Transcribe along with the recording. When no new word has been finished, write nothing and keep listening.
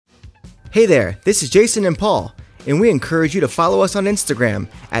Hey there, this is Jason and Paul, and we encourage you to follow us on Instagram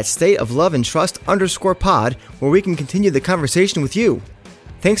at stateofloveandtrust_pod, where we can continue the conversation with you.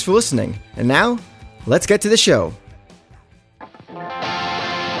 Thanks for listening, and now, let's get to the show.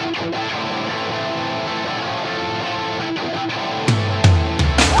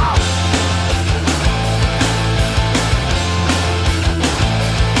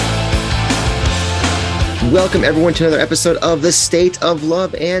 Welcome everyone to another episode of the State of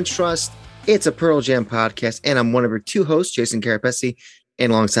Love and Trust. It's a Pearl Jam podcast, and I'm one of your two hosts, Jason Carapesi,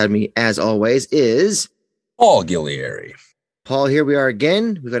 and alongside me, as always, is Paul Guillieri. Paul, here we are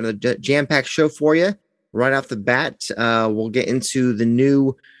again. We've got a jam-packed show for you. Right off the bat, we'll get into the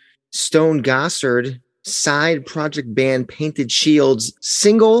new Stone Gossard side project band Painted Shields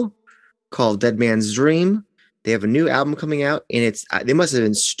single called Dead Man's Dream. They have a new album coming out, and they must have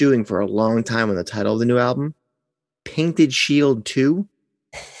been stewing for a long time on the title of the new album, Painted Shield 2.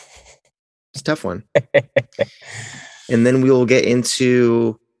 It's a tough one. And then we will get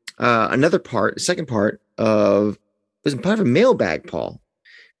into second part of, it was part of a mailbag, Paul,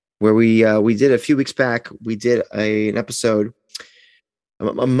 where we did a few weeks back, we did an episode.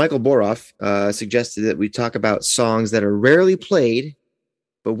 Michael Boroff suggested that we talk about songs that are rarely played,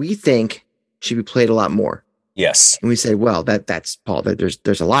 but we think should be played a lot more. Yes. And we said, well, that's Paul,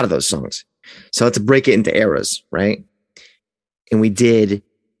 there's a lot of those songs. So let's break it into eras, right? And we did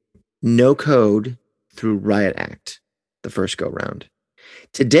No Code through Riot Act, the first go round.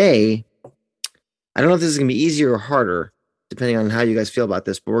 Today, I don't know if this is going to be easier or harder, depending on how you guys feel about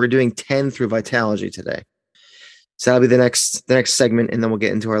this, but we're doing 10 through Vitalogy today. So that'll be the next segment, and then we'll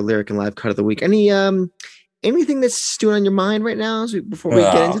get into our lyric and live cut of the week. Anything that's stewing on your mind right now before we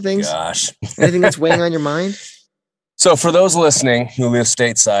get into things? Gosh. Anything that's weighing on your mind? So for those listening who live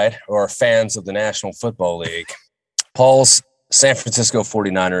stateside or are fans of the National Football League, Paul's San Francisco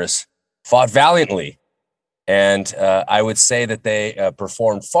 49ers fought valiantly. And I would say that they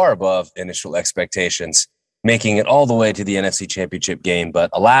performed far above initial expectations, making it all the way to the NFC Championship game,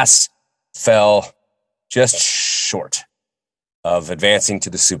 but alas, fell just short of advancing to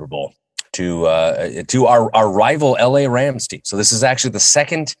the Super Bowl. To our rival LA Rams team. So this is actually the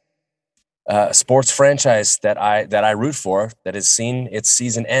second sports franchise that I root for that has seen its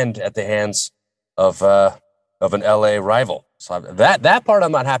season end at the hands of an LA rival. So that part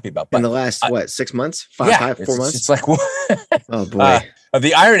I'm not happy about. But in the last 6 months, 4 months. It's like oh boy.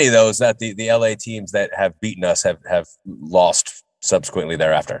 The irony though is that the LA teams that have beaten us have lost subsequently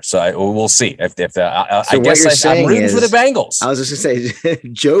thereafter. So we'll see if I guess I'm rooting for the Bengals. I was just going to say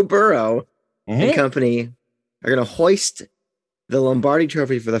Joe Burrow and company are going to hoist the Lombardi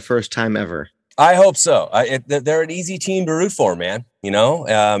Trophy for the first time ever. I hope so. They're an easy team to root for, man.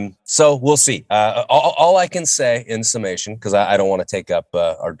 So we'll see. All I can say in summation, because I don't want to take up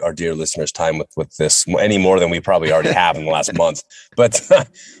our dear listeners' time with this any more than we probably already have in the last month. But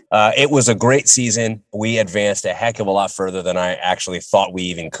it was a great season. We advanced a heck of a lot further than I actually thought we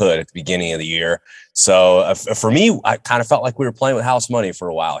even could at the beginning of the year. So for me, I kind of felt like we were playing with house money for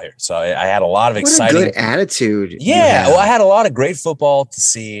a while here. So I had a lot of exciting, what a good attitude. Yeah, well, I had a lot of great football to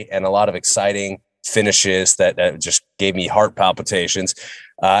see and a lot of exciting finishes that just gave me heart palpitations.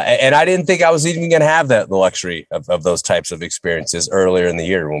 And I didn't think I was even going to have the luxury of those types of experiences earlier in the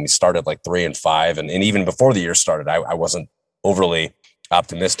year when we started like 3-5. And even before the year started, I wasn't overly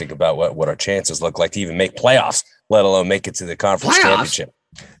optimistic about what our chances look like to even make playoffs, let alone make it to the conference championship.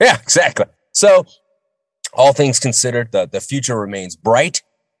 Yeah, exactly. So all things considered, the future remains bright,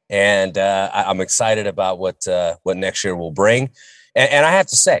 and I'm excited about what next year will bring. And I have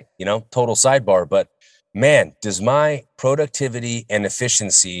to say, total sidebar, but man, does my productivity and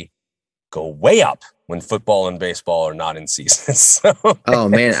efficiency go way up when football and baseball are not in season. So, oh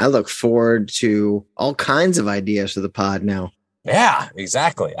man, I look forward to all kinds of ideas for the pod now. Yeah,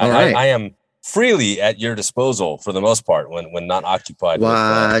 exactly. I am freely at your disposal for the most part when not occupied.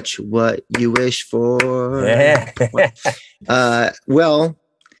 Watch what you wish for. Yeah.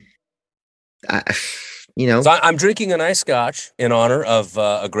 So I'm drinking a nice scotch in honor of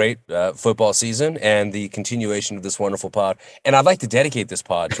a great football season and the continuation of this wonderful pod. And I'd like to dedicate this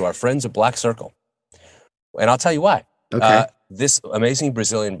pod to our friends at Black Circle. And I'll tell you why. Okay. This amazing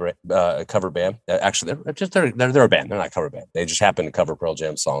Brazilian cover band, actually, they're a band. They're not a cover band. They just happen to cover Pearl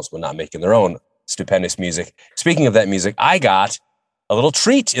Jam songs but not making their own stupendous music. Speaking of that music, I got a little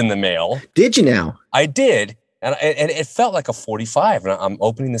treat in the mail. Did you now? I did. And it felt like a 45. And I'm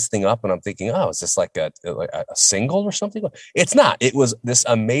opening this thing up and I'm thinking, oh, is this like a single or something? It's not. It was this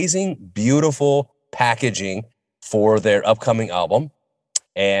amazing, beautiful packaging for their upcoming album.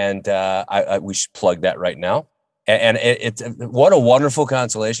 And we should plug that right now. And it's what a wonderful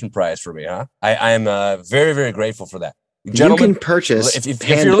consolation prize for me, huh? I am very, very grateful for that. Gentlemen, you can purchase if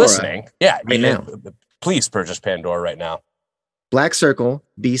you're listening, now. Please purchase Pandora right now.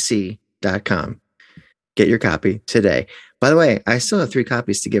 BlackCircleBC.com. Get your copy today. By the way, I still have 3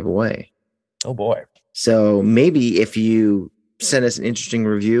 copies to give away. Oh boy. So maybe if you send us an interesting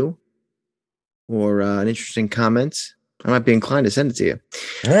review or an interesting comment, I might be inclined to send it to you.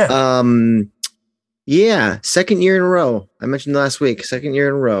 Yeah. Second year in a row. I mentioned last week, second year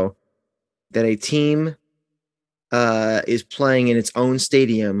in a row that a team is playing in its own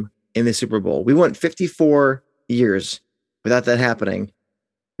stadium in the Super Bowl. We went 54 years without that happening.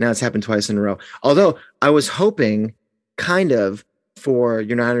 Now it's happened twice in a row. Although I was hoping kind of for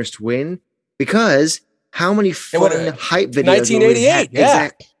your Niners to win, because how many fun hype videos 1988, yeah.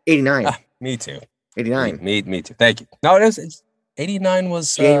 89. Me too. 89. Me too. Thank you. No, it's 89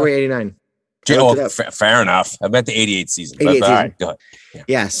 was January 89. Fair enough. I meant the 88 season. 88 but, season. All right, go ahead.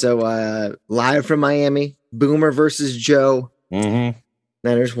 Yeah. So live from Miami, Boomer versus Joe. Mm-hmm.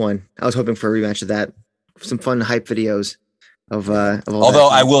 Niners won. I was hoping for a rematch of that. Some fun hype videos of although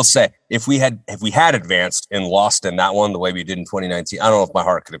I will say, if we had advanced and lost in that one the way we did in 2019, I don't know if my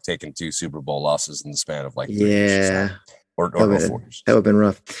heart could have taken 2 Super Bowl losses in the span of 3 years. Or 4 years. That would have been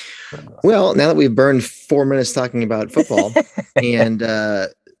rough. Well, now that we've burned 4 minutes talking about football, and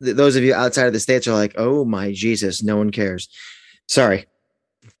those of you outside of the States are like, oh my Jesus, no one cares. Sorry.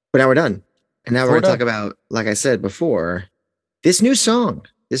 But now we're done. And now we're going to talk about, like I said before, this new song.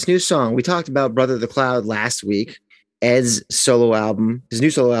 We talked about Brother of the Cloud last week. Ed's solo album, his new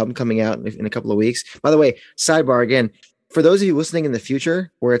solo album coming out in a couple of weeks. By the way, sidebar again, for those of you listening in the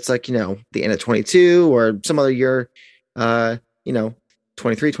future, where it's like, the end of 22 or some other year,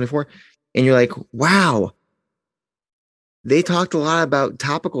 23, 24, and you're like, wow, they talked a lot about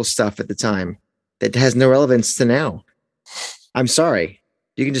topical stuff at the time that has no relevance to now. I'm sorry.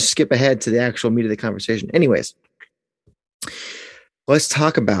 You can just skip ahead to the actual meat of the conversation. Anyways, let's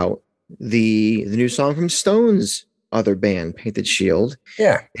talk about the new song from Stone's other band, Painted Shield.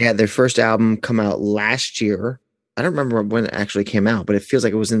 Yeah. They had their first album come out last year. I don't remember when it actually came out, but it feels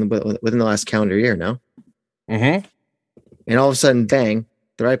like it was within the last calendar year, no? Mm-hmm. And all of a sudden, bang,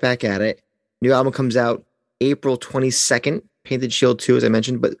 they're right back at it. New album comes out April 22nd, Painted Shield 2, as I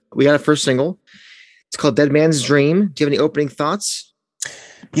mentioned, but we got a first single. It's called Dead Man's Dream. Do you have any opening thoughts?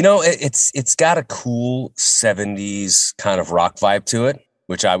 It's got a cool 70s kind of rock vibe to it,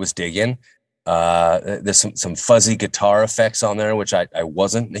 which I was digging. There's some fuzzy guitar effects on there, which I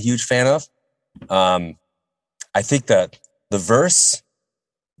wasn't a huge fan of. I think that the verse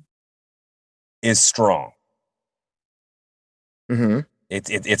is strong. Mm-hmm.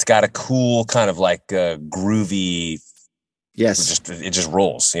 It's got a cool kind of like groovy. Yes. It just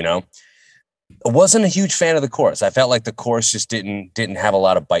rolls, I wasn't a huge fan of the chorus. I felt like the chorus just didn't have a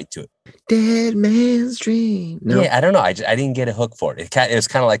lot of bite to it. Dead Man's Dream. No. Yeah, I don't know. I didn't get a hook for it. It was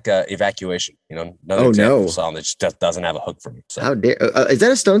kind of like Evacuation. Another example of a song that just doesn't have a hook for me. So. How dare? Is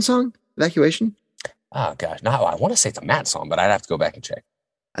that a Stone song? Evacuation? Oh gosh, no. I want to say it's a Matt song, but I'd have to go back and check.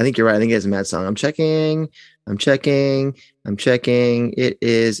 I think you're right. I think it's a Matt song. I'm checking. It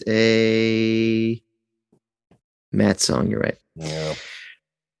is a Matt song. You're right. Yeah.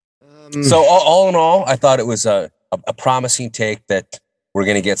 So all in all, I thought it was a promising take that we're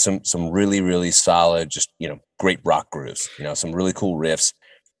going to get some really, really solid, just, great rock grooves, some really cool riffs,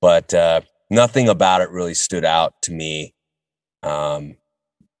 but nothing about it really stood out to me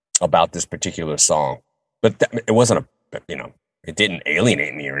about this particular song. But it wasn't it didn't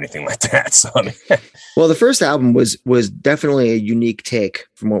alienate me or anything like that. So, well, the first album was definitely a unique take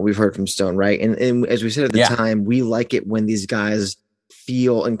from what we've heard from Stone, right? And as we said at the time, we like it when these guys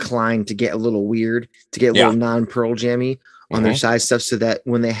feel inclined to get a little weird, to get a little non-Pearl Jammy on their side stuff, so that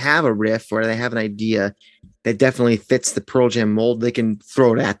when they have a riff or they have an idea that definitely fits the Pearl Jam mold, they can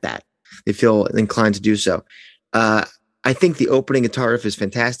throw it at that. They feel inclined to do so. I think the opening guitar riff is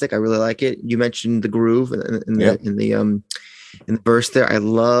fantastic. I really like it. You mentioned the groove in the verse there. I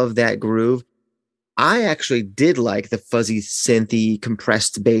love that groove. I actually did like the fuzzy synthy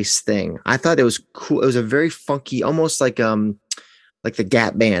compressed bass thing. I thought it was cool. It was a very funky, almost like the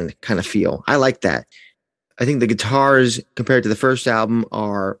Gap Band kind of feel. I like that. I think the guitars compared to the first album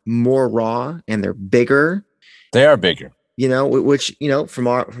are more raw and they're bigger. They are bigger. Which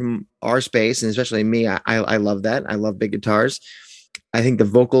from our space, and especially me, I love that. I love big guitars. I think the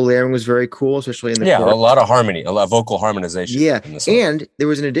vocal layering was very cool, especially in the chorus. A lot of harmony, a lot of vocal harmonization. Yeah, and there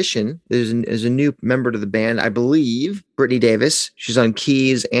was an addition. There's a new member to the band, I believe, Brittany Davis. She's on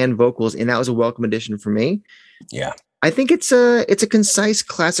keys and vocals, and that was a welcome addition for me. Yeah, I think it's a concise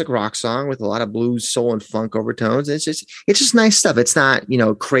classic rock song with a lot of blues, soul, and funk overtones. It's just nice stuff. It's not,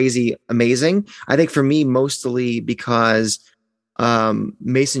 crazy amazing. I think for me, mostly because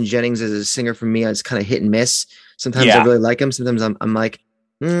Mason Jennings as a singer for me, it's kind of hit and miss. Sometimes I really like him. Sometimes I'm like,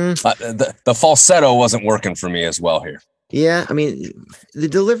 the falsetto wasn't working for me as well here. Yeah, I mean, his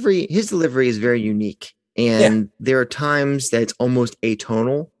delivery is very unique, and there are times that it's almost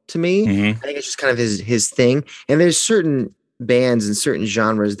atonal to me. Mm-hmm. I think it's just kind of his thing. And there's certain bands and certain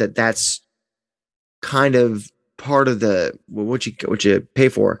genres that's kind of part of the what you pay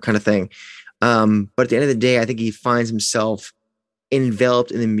for kind of thing. But at the end of the day, I think he finds himself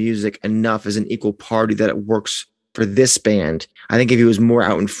enveloped in the music enough as an equal party that it works for this band. I think if he was more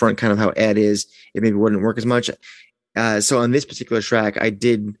out in front, kind of how Ed is, it maybe wouldn't work as much. So on this particular track, I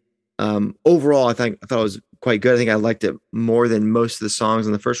did overall, I thought it was quite good. I think I liked it more than most of the songs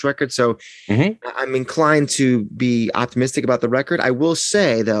on the first record. So I'm inclined to be optimistic about the record. I will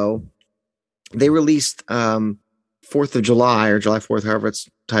say though, they released 4th of July or July 4th, however it's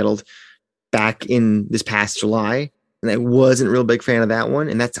titled, back in this past July. And I wasn't a real big fan of that one.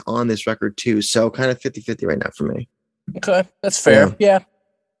 And that's on this record too. So kind of 50-50 right now for me. Okay. That's fair. Yeah.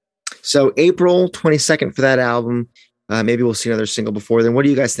 So April 22nd for that album. Maybe we'll see another single before then. What do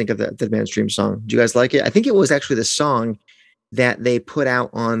you guys think of the Mainstream song? Do you guys like it? I think it was actually the song that they put out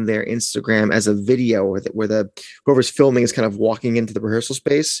on their Instagram as a video where whoever's filming is kind of walking into the rehearsal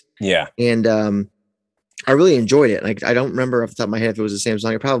space. Yeah. And I really enjoyed it. Like, I don't remember off the top of my head if it was the same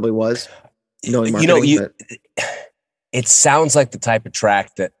song. It probably was. It sounds like the type of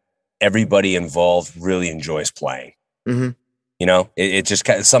track that everybody involved really enjoys playing. Mm-hmm. It just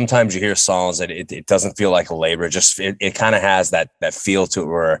kind of, sometimes you hear songs that it doesn't feel like a labor. It kind of has that feel to it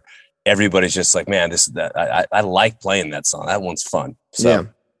where everybody's just like, man, I like playing that song. That one's fun. So yeah,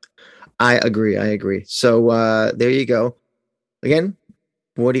 I agree. So there you go. Again,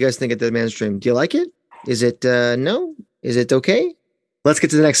 what do you guys think of the Mainstream? Do you like it? Is it no? Is it okay? Let's get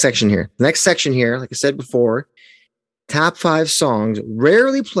to the next section here. The next section here, like I said before, top 5 songs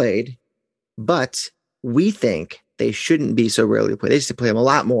rarely played, but we think they shouldn't be so rarely played. They used to play them a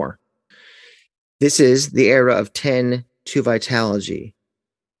lot more. This is the era of 10 to Vitalogy.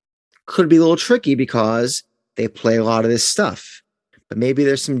 Could be a little tricky because they play a lot of this stuff, but maybe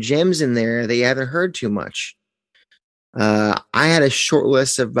there's some gems in there that you haven't heard too much. I had a short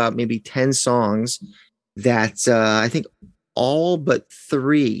list of about maybe 10 songs that I think all but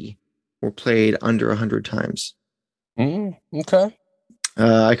 3 were played under 100 times. Okay.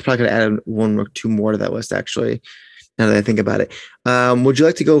 I could add 1 or 2 more to that list, actually, now that I think about it. Would you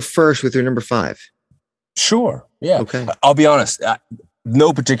like to go first with your number 5? Sure. Yeah. Okay. I'll be honest.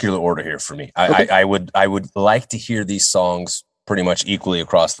 No particular order here for me. Okay. I would like to hear these songs pretty much equally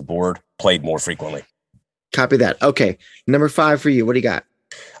across the board, played more frequently. Copy that. Okay. Number 5 for you. What do you got?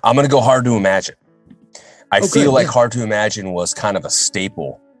 I'm going to go Hard to Imagine. I feel like Hard to Imagine was kind of a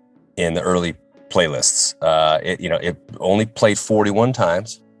staple in the early playlists. It only played 41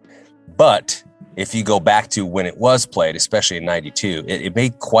 times, but if you go back to when it was played, especially in 92, it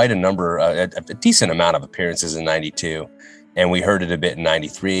made quite a number, a decent amount of appearances in 92. And we heard it a bit in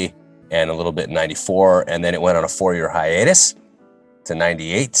 93 and a little bit in 94. And then it went on a 4-year hiatus to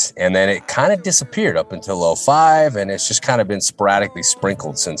 98. And then it kind of disappeared up until 05. And it's just kind of been sporadically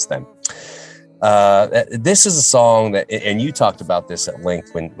sprinkled since then. This is a song that, and you talked about this at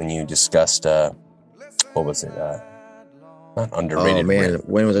length when you discussed, what was it? Not underrated. Oh man,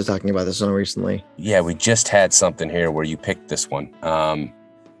 when was I talking about this song recently? Yeah, we just had something here where you picked this one.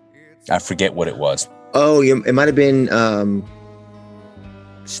 I forget what it was. Oh, it might have been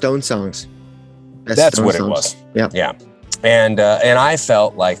Stone Songs. That's Stone what Songs. It was. Yeah. And I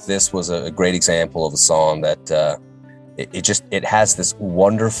felt like this was a great example of a song that it has this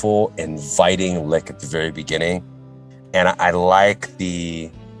wonderful, inviting lick at the very beginning, and I like the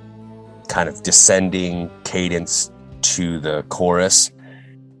kind of descending cadence to the chorus.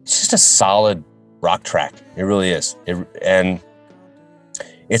 It's just a solid rock track. It really is. And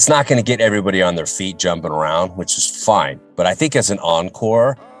it's not going to get everybody on their feet jumping around, which is fine. But I think as an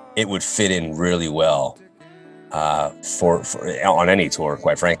encore, it would fit in really well for on any tour,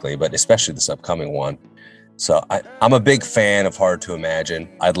 quite frankly, but especially this upcoming one. So I'm a big fan of Hard to Imagine.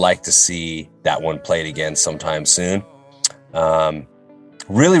 I'd like to see that one played again sometime soon.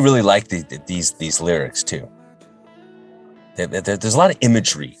 Really, really like these lyrics too. There's a lot of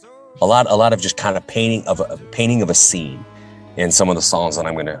imagery, a lot of just kind of painting of a scene in some of the songs that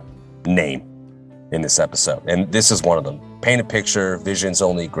I'm going to name in this episode. And this is one of them. Paint a picture, vision's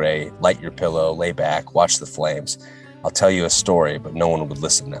only gray, light your pillow, lay back, watch the flames. I'll tell you a story, but no one would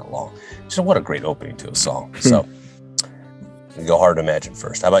listen that long. So what a great opening to a song. So Go Hard to Imagine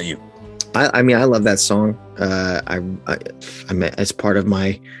first. How about you? I mean, I love that song. I mean, as part of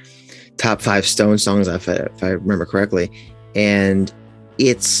my top 5 Stone songs, if I remember correctly, and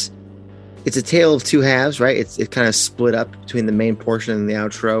it's a tale of two halves, right? It's kind of split up between the main portion and the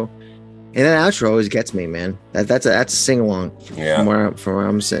outro, and that outro always gets me, man. That's a sing along from where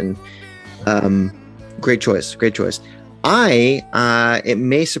I'm sitting. Great choice. It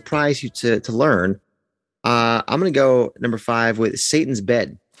may surprise you to learn. I'm gonna go number 5 with Satan's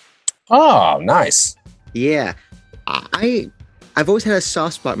Bed. Oh, nice. Yeah, I've always had a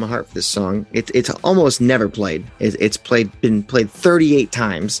soft spot in my heart for this song. It's almost never played. It's been played 38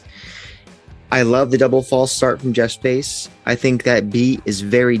 times. I love the double false start from Jeff's bass. I think that beat is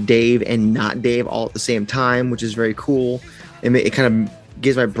very Dave and not Dave all at the same time, which is very cool. It kind of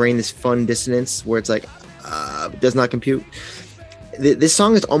gives my brain this fun dissonance where it's like, does not compute. This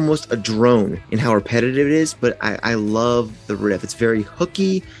song is almost a drone in how repetitive it is, but I love the riff. It's very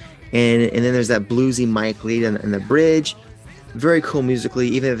hooky, and then there's that bluesy mic lead and the bridge. Very cool musically,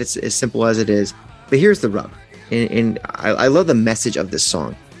 even if it's as simple as it is. But here's the rub, and I love the message of this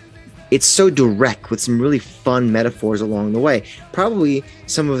song. It's so direct with some really fun metaphors along the way. Probably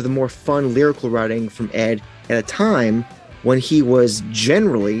some of the more fun lyrical writing from Ed at a time when he was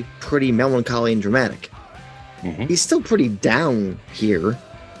generally pretty melancholy and dramatic. Mm-hmm. He's still pretty down here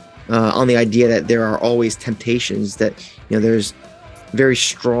on the idea that there are always temptations, that there's very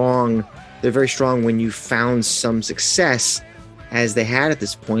strong. They're very strong when you found some success, as they had at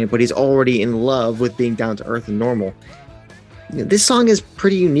this point, but he's already in love with being down to earth and normal. This song is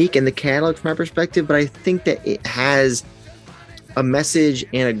pretty unique in the catalog from my perspective, but I think that it has a message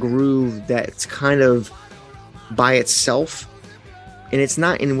and a groove that's kind of by itself, and it's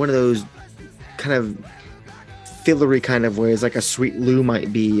not in one of those kind of fillery kind of ways like a Sweet Lou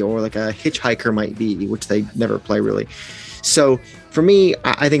might be, or like a Hitchhiker might be, which they never play really. So for me,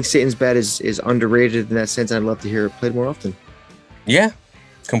 I think Satan's Bed is underrated in that sense, and I'd love to hear it played more often. Yeah,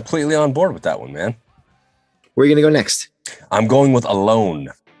 completely on board with that one, man. Where are you going to go next? I'm going with Alone.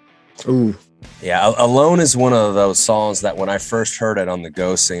 Ooh. Yeah, Alone is one of those songs that when I first heard it on the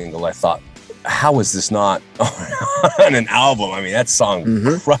Go single, I thought, how is this not on an album? I mean, that song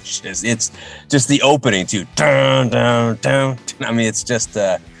crushes. It's just the opening to dun, dun, dun. I mean, it's just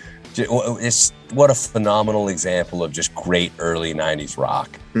it's what a phenomenal example of just great early 90s rock.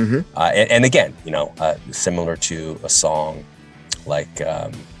 Mm-hmm. And again, similar to a song like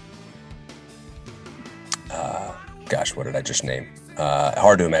gosh, what did I just name?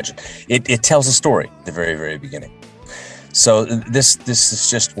 Hard to Imagine. It tells a story at the very, very beginning. So this is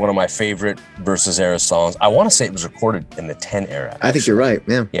just one of my favorite Versus era songs. I want to say it was recorded in the 10 era. I think you're right.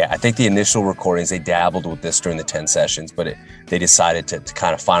 Yeah. Yeah. I think the initial recordings, they dabbled with this during the 10 sessions, but they decided to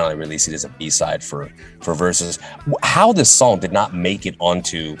kind of finally release it as a B-side for Versus. How this song did not make it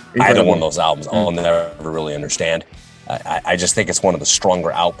onto either one of those albums, I'll never really understand. I just think it's one of the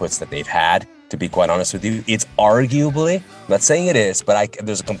stronger outputs that they've had, to be quite honest with you. It's arguably, I'm not saying it is, but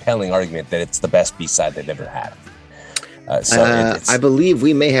there's a compelling argument that it's the best B-side they've ever had. I believe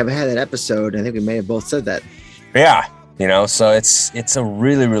we may have had that episode. I think we may have both said that. Yeah, so it's a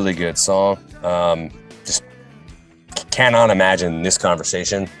really, really good song. Just cannot imagine this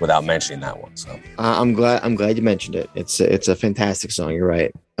conversation without mentioning that one. So I'm glad you mentioned it. It's a fantastic song. You're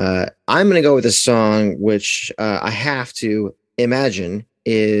right. I'm gonna go with a song which I have to imagine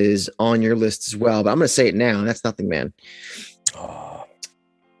is on your list as well, but I'm gonna say it now. That's Nothing Man.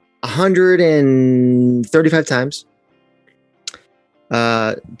 135 times.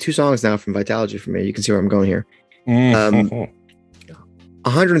 2 songs now from Vitalogy for me. You can see where I'm going here.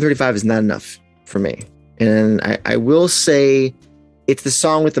 135 is not enough for me. And I will say it's the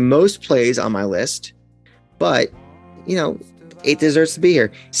song with the most plays on my list, but it deserves to be here.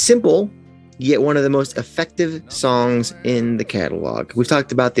 Simple, yet one of the most effective songs in the catalog. We've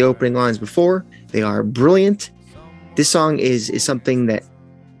talked about the opening lines before. They are brilliant. This song is something that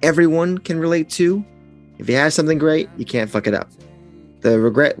everyone can relate to. If you have something great, you can't fuck it up. The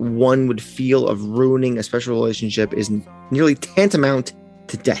regret one would feel of ruining a special relationship is nearly tantamount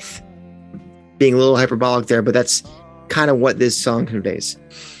to death. Being a little hyperbolic there, but that's kind of what this song conveys.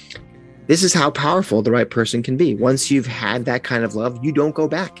 This is how powerful the right person can be. Once you've had that kind of love, you don't go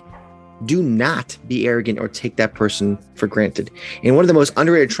back. Do not be arrogant or take that person for granted. And one of the most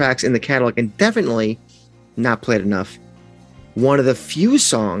underrated tracks in the catalog, and definitely not played enough, one of the few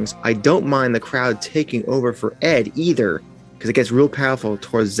songs I don't mind the crowd taking over for Ed either, because it gets real powerful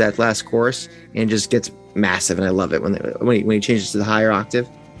towards that last chorus and just gets massive, and I love it when he changes to the higher octave.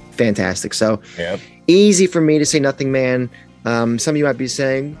 Fantastic. So easy for me to say Nothing Man. Some of you might be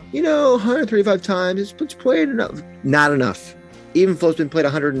saying, 135 times, it's played enough. Not enough. even Flow's been played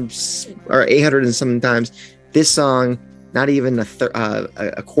 100 or 800 and some times. This song, not even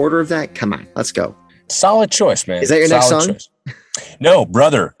a quarter of that. Come on, let's go. Solid choice, man. Is that your next song? No,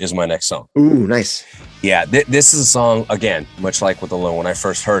 Brother is my next song. Ooh, nice. Yeah, this is a song, again, much like with Alone. When I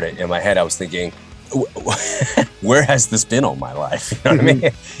first heard it, in my head, I was thinking, where has this been all my life? You know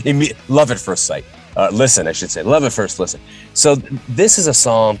what I mean? Love at first sight. Listen, I should say. Love at first listen. So this is a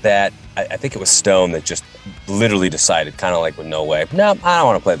song that I think it was Stone that just literally decided, kind of like with No Way, no, I don't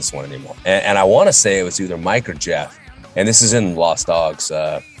want to play this one anymore. And I want to say it was either Mike or Jeff, and this is in Lost Dogs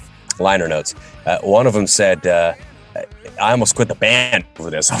liner notes. One of them said, I almost quit the band over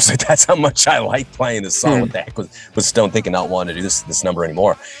this. I was like, that's how much I like playing this song. What the heck was Stone thinking not wanting to do this number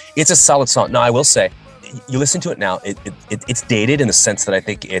anymore? It's a solid song. Now, I will say, you listen to it now, it's dated in the sense that I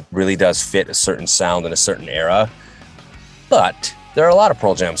think it really does fit a certain sound in a certain era. But there are a lot of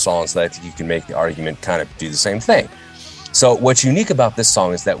Pearl Jam songs that I think you can make the argument kind of do the same thing. So what's unique about this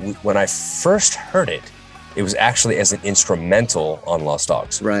song is that when I first heard it, it was actually as an instrumental on Lost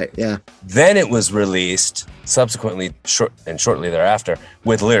Dogs. Right, yeah. Then it was released subsequently, shortly thereafter,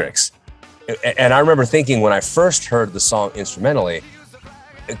 with lyrics. And I remember thinking when I first heard the song instrumentally,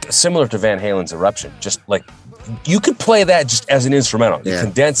 similar to Van Halen's Eruption, just like you could play that just as an instrumental. You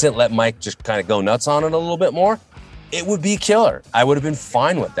condense it, let Mike just kind of go nuts on it a little bit more. It would be killer. I would have been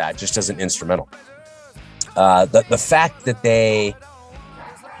fine with that just as an instrumental. The fact that they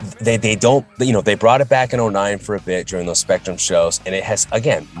don't, they brought it back in 2009 for a bit during those Spectrum shows, and it has,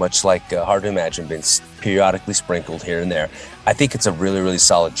 again, much like Hard to Imagine, been periodically sprinkled here and there. I think it's a really, really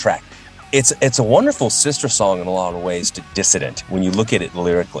solid track. It's a wonderful sister song in a lot of ways to Dissident when you look at it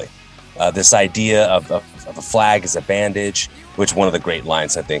lyrically. This idea of a flag as a bandage, which one of the great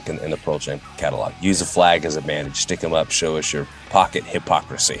lines, I think, in the Pearl Jam catalog. Use a flag as a bandage, stick them up, show us your pocket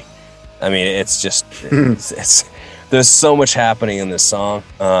hypocrisy. I mean, it's just, there's so much happening in this song.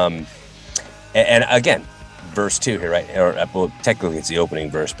 And again, verse 2 here, right? Well, technically it's the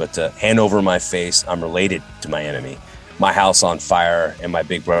opening verse, but hand over my face, I'm related to my enemy. My house on fire and my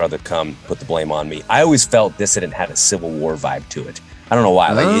big brother come put the blame on me. I always felt Dissident had a Civil War vibe to it. I don't know why.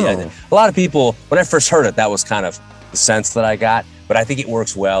 A lot of people, when I first heard it, that was kind of the sense that I got. But I think it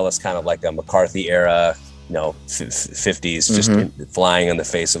works well as kind of like a McCarthy era, 50s, just flying in the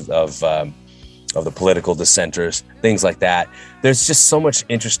face of the political dissenters, things like that. There's just so much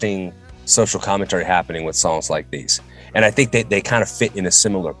interesting social commentary happening with songs like these. And I think they kind of fit in a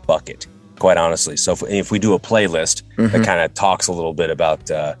similar bucket, quite honestly. So if we do a playlist that kind of talks a little bit about,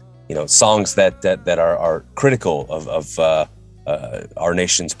 songs that are critical of our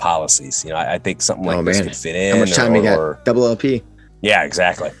nation's policies, I think something like this could fit in. How much time you got? Double LP. Yeah,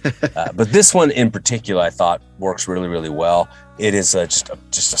 exactly. But this one in particular, I thought works really, really well. It is just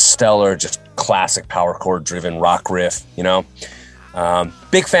a stellar, just classic power chord driven rock riff,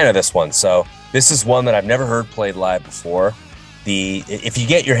 Big fan of this one. So this is one that I've never heard played live before. If you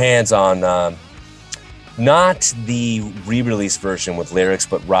get your hands on not the re-release version with lyrics,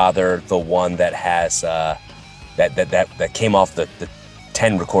 but rather the one that has that came off the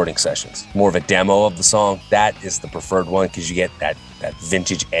 10 recording sessions, more of a demo of the song, that is the preferred one because you get that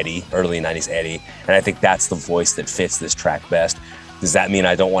vintage Eddie, early 90s Eddie, and I think that's the voice that fits this track best. Does that mean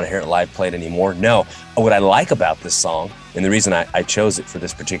I don't want to hear it live played anymore? No. What I like about this song, and the reason I chose it for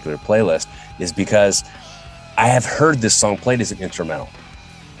this particular playlist, is because I have heard this song played as an instrumental.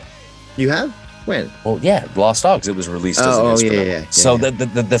 You have? When? Well, yeah, Lost Dogs. It was released as an instrumental. Yeah. So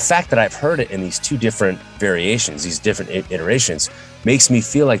the fact that I've heard it in these two different variations, these different iterations, makes me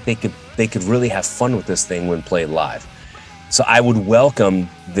feel like they could really have fun with this thing when played live. So I would welcome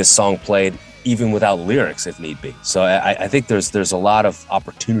this song played even without lyrics if need be. So I think there's a lot of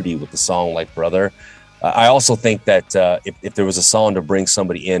opportunity with the song like Brother. I also think that if there was a song to bring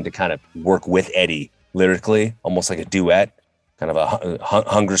somebody in to kind of work with Eddie lyrically, almost like a duet, kind of a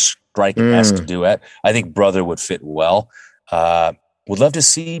Hunger Strike-esque duet, I think Brother would fit well. Would love to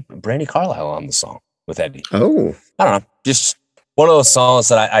see Brandi Carlile on the song with Eddie. Oh. I don't know. Just one of those songs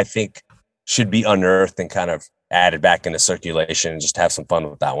that I think should be unearthed and kind of added back into circulation and just have some fun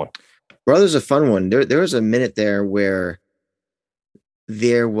with that one. Brother's a fun one. There was a minute there where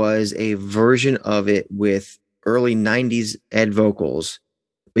there was a version of it with early 90s Ed vocals.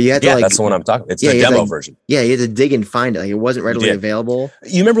 But you had to that's the one I'm talking. It's the demo version. Yeah, you had to dig and find it. Like it wasn't readily available.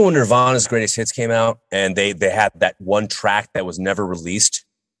 You remember when Nirvana's Greatest Hits came out and they had that one track that was never released?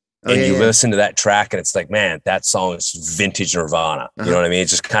 Listen to that track and it's like, man, that song is vintage Nirvana. You know what I mean? It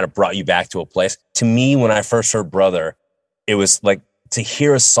just kind of brought you back to a place. To me, when I first heard Brother, it was like to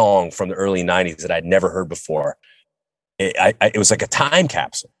hear a song from the early 90s that I'd never heard before. It was like a time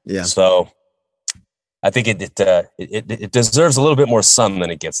capsule. Yeah. So I think it deserves a little bit more sun than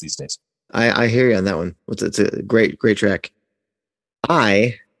it gets these days. I hear you on that one. It's a great track.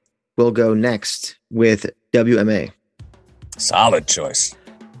 I will go next with WMA. Solid choice.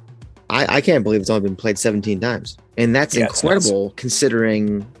 I can't believe it's only been played 17 times. And that's incredible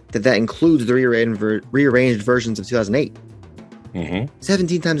considering that includes the rearranged versions of 2008.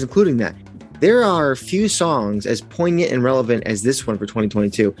 17 times including that. There are few songs as poignant and relevant as this one for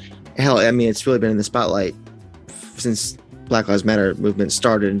 2022. Hell, I mean, it's really been in the spotlight since Black Lives Matter movement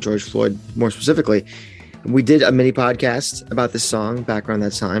started, and George Floyd more specifically. We did a mini podcast about this song back around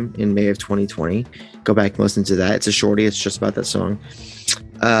that time in May of 2020. Go back and listen to that. It's a shorty. It's just about that song.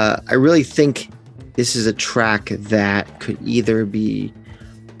 I really think this is a track that could either be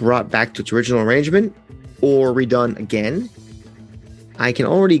brought back to its original arrangement or redone again. I can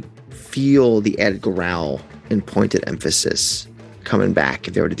already feel the added growl and pointed emphasis coming back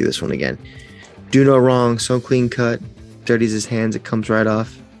if they were to do this one again. Do no wrong, so clean cut, dirties his hands, it comes right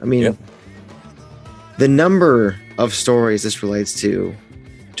off. I mean, the number of stories this relates to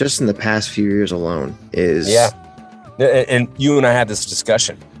just in the past few years alone is... Yeah. And you and I had this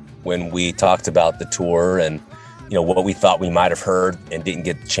discussion when we talked about the tour and, you know, what we thought we might have heard and didn't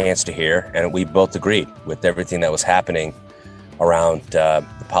get the chance to hear. And we both agreed with everything that was happening around the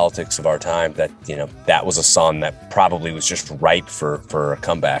politics of our time that, you know, that was a song that probably was just ripe for a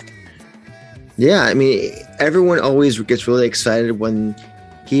comeback. Yeah, I mean, everyone always gets really excited when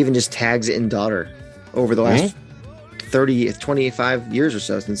he even just tags it in Daughter over the last 25 years or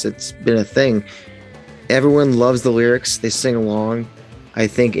so since it's been a thing. Everyone loves the lyrics. They sing along. I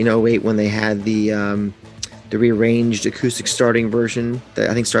think in 2008 when they had the rearranged acoustic starting version that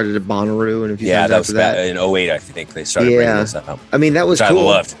I think started at Bonnaroo and a few times after that. In 2008, I think they started bringing this up. I mean, that was cool. I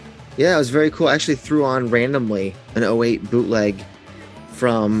loved. Yeah, it was very cool. I actually threw on randomly an 2008 bootleg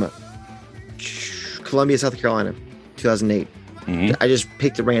from Columbia, South Carolina, 2008. I just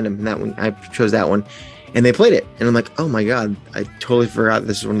picked at random and that one. I chose that one. And they played it. And I'm like, oh my God, I totally forgot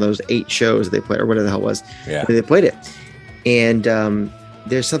this is one of those 8 shows they played, or whatever the hell it was. Yeah. They played it. And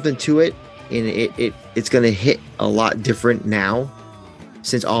there's something to it. And it's going to hit a lot different now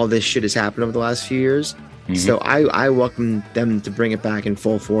since all this shit has happened over the last few years. So I welcome them to bring it back in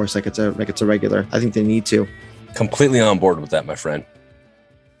full force like it's a regular. I think they need to. Completely on board with that, my friend.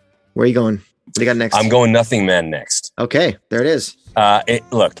 Where are you going? What do you got next? I'm going Nothing Man next. Okay, there it is.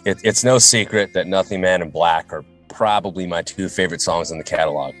 It's no secret that Nothing Man and Black are probably my 2 favorite songs in the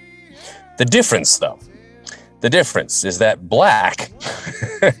catalog. The difference is that Black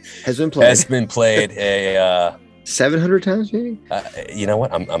has been played a 700 times, maybe. You know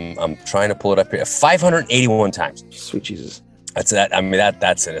what? I'm trying to pull it up here. 581 times. Sweet Jesus. That's that. I mean,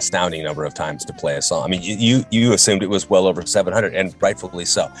 that's an astounding number of times to play a song. I mean, you assumed it was well over 700, and rightfully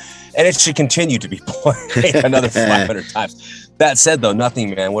so. And it should continue to be played another 500 times. That said, though,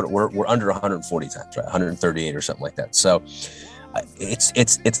 Nothing Man, we're under 140 times, right? 138 or something like that. So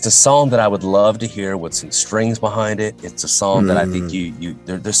it's the song that I would love to hear with some strings behind it. It's a song that I think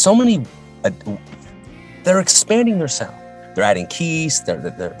there's so many. They're expanding their sound. They're adding keys.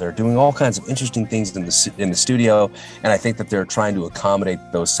 They're doing all kinds of interesting things in the studio, and I think that they're trying to accommodate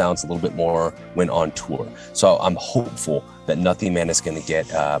those sounds a little bit more when on tour. So I'm hopeful that Nothing Man is going to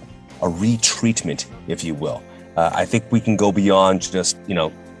get a retreatment, if you will. I think we can go beyond just, you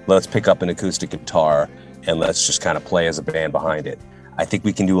know, let's pick up an acoustic guitar and let's just kind of play as a band behind it. I think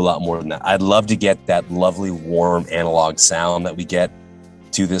we can do a lot more than that. I'd love to get that lovely, warm analog sound that we get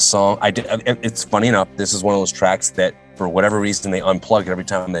to this song. It's funny enough, this is one of those tracks that for whatever reason they unplug it every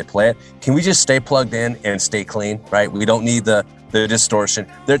time they play it. Can we just stay plugged in and stay clean, right? We don't need the distortion.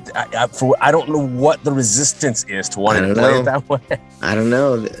 I don't know what the resistance is to wanting to play it that way. I don't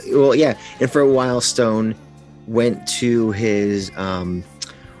know. Well, yeah. And for a while, Stone went to his, what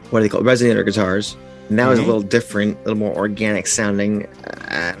do they call it? Resonator guitars. And that was a little different, a little more organic sounding.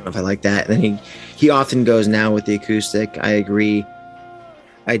 I don't know if I like that. And then he often goes now with the acoustic. I agree.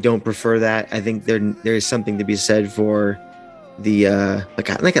 I don't prefer that. I think there is something to be said for the like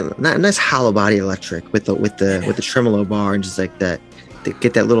a nice hollow body electric with the tremolo bar and just like that to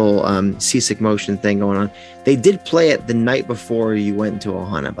get that little seasick motion thing going on. They did play it the night before you went into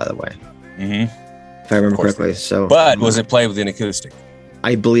Ohana, by the way, if I remember correctly. So, but was it played with an acoustic?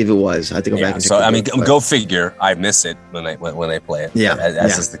 I believe it was. I have to go back and check. So I mean, go figure. I miss it when they play it. Yeah,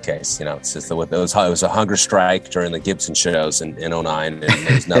 as is the case. You know, it's just it was a hunger strike during the Gibson shows in 2009, and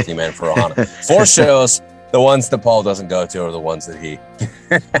there was Nothing Man for Ohana. 4 shows. The ones that Paul doesn't go to are the ones that he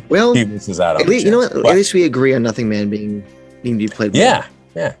he misses out on. At least, you know what? At least we agree on Nothing Man being to be played. Yeah,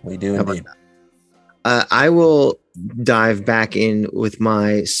 we do indeed. I will dive back in with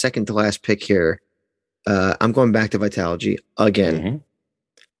my second to last pick here. I'm going back to Vitalogy again. Mm-hmm.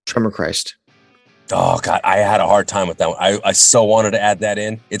 Tremor Christ. Oh God, I had a hard time with that one. I so wanted to add that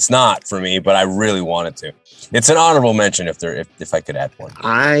in. It's not for me, but I really wanted to. It's an honorable mention if I could add one.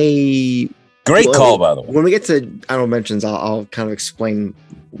 Great call, by the way. When we get to honorable mentions, I'll kind of explain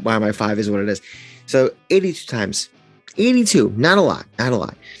why my 5 is what it is. So 82 times. 82, not a lot.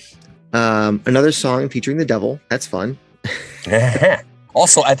 Another song featuring the devil. That's fun.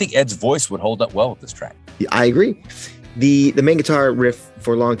 Also, I think Ed's voice would hold up well with this track. I agree. The main guitar riff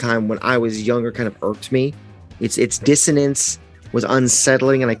for a long time when I was younger kind of irked me. Its dissonance was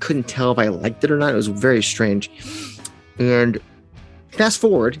unsettling, and I couldn't tell if I liked it or not. It was very strange. And fast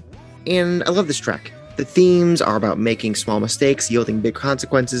forward, and I love this track. The themes are about making small mistakes, yielding big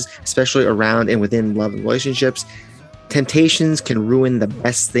consequences, especially around and within love and relationships. Temptations can ruin the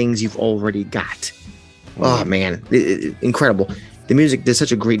best things you've already got. Oh man, incredible. The music does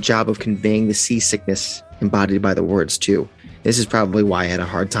such a great job of conveying the seasickness embodied by the words too. This is probably why I had a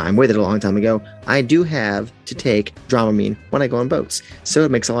hard time with it a long time ago. I do have to take Dramamine when I go on boats, so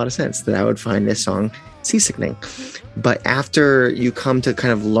it makes a lot of sense that I would find this song seasickening. But after you come to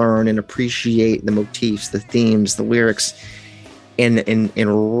kind of learn and appreciate the motifs, the themes, the lyrics, and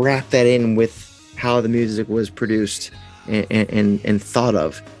wrap that in with how the music was produced and thought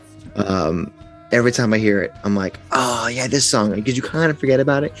of, every time I hear it, I'm like, oh yeah, this song, because you kind of forget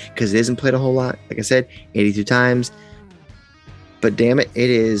about it because it isn't played a whole lot. Like I said, 82 times. But damn it,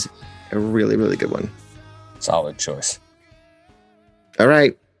 it is a really, really good one. Solid choice. All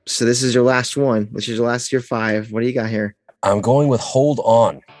right. So this is your last one. This is your last year 5. What do you got here? I'm going with Hold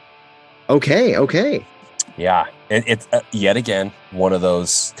On. Okay. Yeah. It's yet again, one of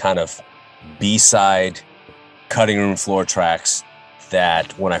those kind of B-side cutting room floor tracks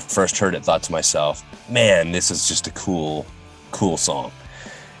that when I first heard it, thought to myself, man, this is just a cool song.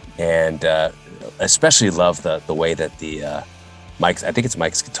 And especially love the way that the Mike's, I think it's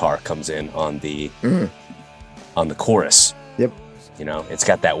Mike's guitar comes in on the chorus. Yep. You know, it's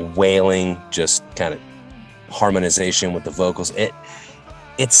got that wailing, just kind of harmonization with the vocals.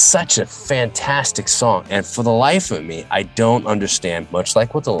 It's such a fantastic song. And for the life of me, I don't understand, much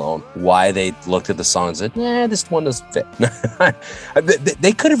like with Alone, why they looked at the song and said, this one doesn't fit.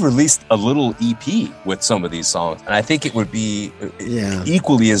 They could have released a little EP with some of these songs. And I think it would be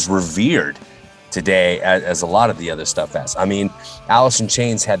equally as revered today as a lot of the other stuff has. I mean, Alice in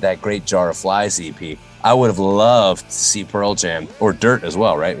Chains had that great Jar of Flies EP. I would have loved to see Pearl Jam, or Dirt as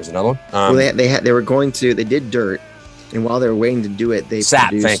well, right? It was another one. Well, they did Dirt, and while they were waiting to do it, they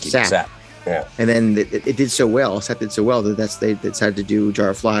produced Sap. Yeah. And then it did so well. Sap did so well that they decided to do Jar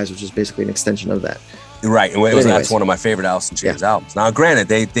of Flies, which is basically an extension of that. Right, and that's one of my favorite Alice in Chains albums. Now, granted,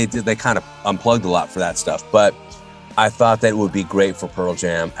 they kind of unplugged a lot for that stuff, but I thought that it would be great for Pearl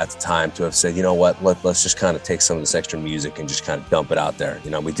Jam at the time to have said, you know what, let's just kind of take some of this extra music and just kind of dump it out there.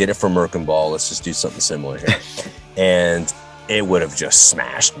 You know, we did it for Merkin Ball. Let's just do something similar here. And it would have just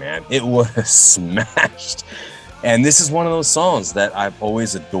smashed, man. It would have smashed. And this is one of those songs that I've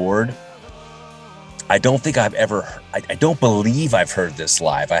always adored. I don't think I've ever, I don't believe I've heard this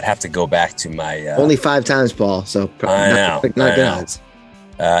live. I'd have to go back to my... Only 5 times, Paul, so not good odds.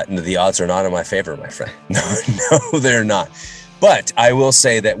 The odds are not in my favor, my friend. No, they're not. But I will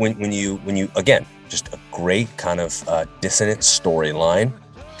say that when you again, just a great kind of dissonant storyline,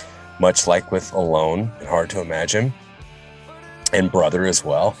 much like with Alone and Hard to Imagine, and Brother as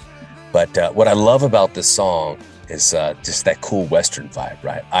well. But what I love about this song is just that cool Western vibe,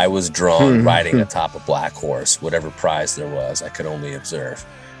 right? I was drawn riding atop a black horse, whatever prize there was, I could only observe.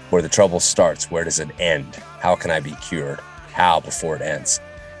 Where the trouble starts, where does it end? How can I be cured? How before it ends?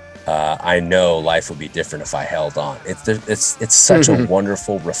 I know life would be different if I held on. It's such a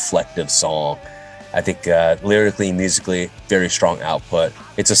wonderful, reflective song. I think lyrically, musically, very strong output.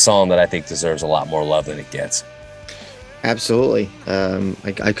 It's a song that I think deserves a lot more love than it gets. Absolutely.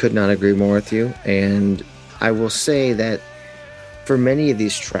 I could not agree more with you. And I will say that for many of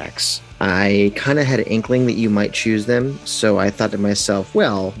these tracks, I kind of had an inkling that you might choose them. So I thought to myself,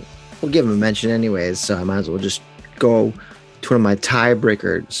 well, we'll give them a mention anyways. So I might as well just go to one of my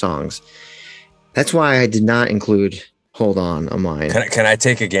tiebreaker songs. That's why I did not include Hold On mine. Can I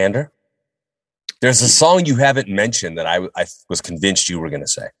take a gander? There's a song you haven't mentioned that I was convinced you were going to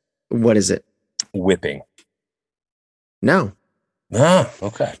say. What is it? Whipping. No. Ah,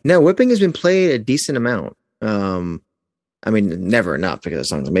 okay. No, Whipping has been played a decent amount. I mean, never enough because the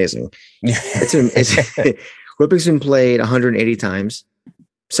song's amazing. Whipping's been played 180 times.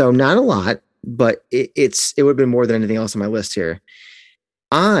 So not a lot. But it would have been more than anything else on my list here.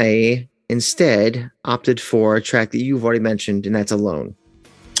 I instead opted for a track that you've already mentioned, and that's Alone.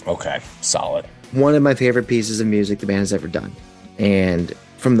 Okay, solid. one of my favorite pieces of music the band has ever done. And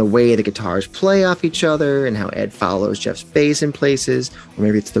from the way the guitars play off each other and how Ed follows Jeff's bass in places, or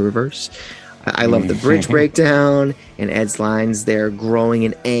maybe it's the reverse. I love the bridge breakdown and Ed's lines there growing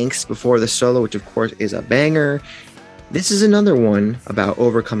in angst before the solo, which of course is a banger. This is another one about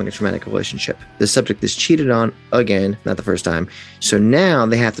overcoming a traumatic relationship. The subject is cheated on again, not the first time. So now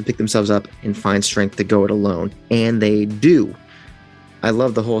they have to pick themselves up and find strength to go it alone. And they do. I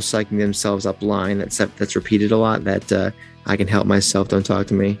love the whole psyching themselves up line that's repeated a lot, that I can help myself, don't talk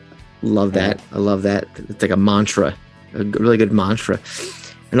to me. Love that. I love that. It's like a mantra, a really good mantra.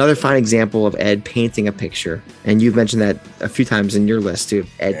 Another fine example of Ed painting a picture, and you've mentioned that a few times in your list too,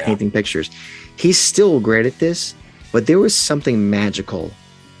 Ed painting pictures. He's still great at this, but there was something magical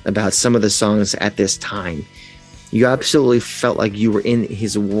about some of the songs at this time. You absolutely felt like you were in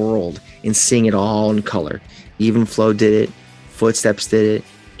his world and seeing it all in color. Even Flo did it, Footsteps did it,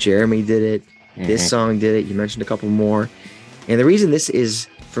 Jeremy did it, this song did it, you mentioned a couple more. And the reason this is,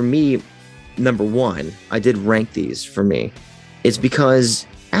 for me, number one, I did rank these for me, it's because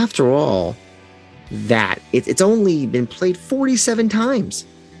after all, it's only been played 47 times.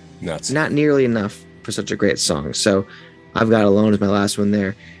 Nuts. Not nearly enough for such a great song. So I've got Alone as my last one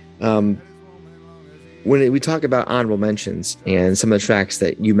there. When we talk about honorable mentions and some of the tracks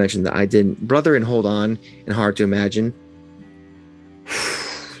that you mentioned that I didn't, Brother and Hold On and Hard to Imagine,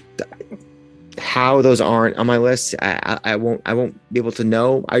 how those aren't on my list, I won't be able to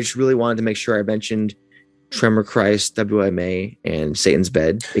know. I just really wanted to make sure I mentioned Tremor Christ, WMA, and Satan's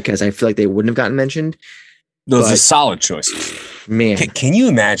Bed, because I feel like they wouldn't have gotten mentioned. Those are solid choices. Man. Can you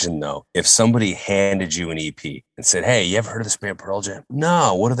imagine, though, if somebody handed you an EP and said, hey, you ever heard of this band Pearl Jam?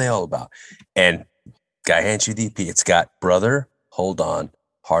 No, what are they all about? And guy hands you the EP. It's got Brother, Hold On,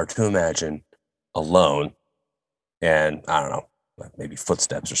 Hard to Imagine, Alone, and I don't know, maybe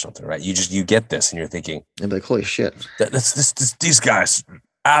Footsteps or something, right? You get this and you're thinking, I'd be like, holy shit. These guys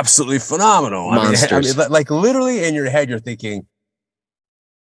absolutely phenomenal. Monsters. I mean, like literally in your head, you're thinking,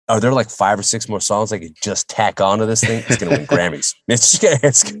 are there like 5 or 6 more songs I could just tack onto this thing? It's going to win Grammys.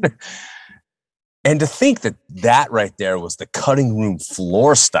 It's gonna. And to think that right there was the cutting room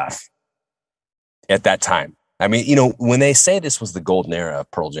floor stuff at that time. I mean, when they say this was the golden era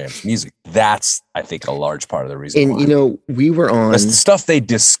of Pearl Jam's music, that's, I think, a large part of the reason why. And, we were on... The stuff they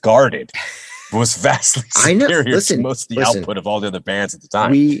discarded was vastly superior to most of the output of all the other bands at the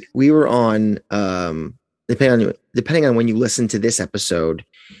time. We were on, depending on when you listen to this episode,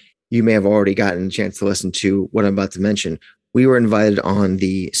 you may have already gotten a chance to listen to what I'm about to mention. We were invited on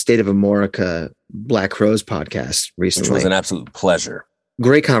the State of Amorica Black Crowes podcast recently. Which was an absolute pleasure.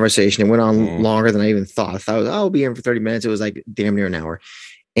 Great conversation. It went on longer than I even thought. I thought, I'll be in for 30 minutes. It was like damn near an hour.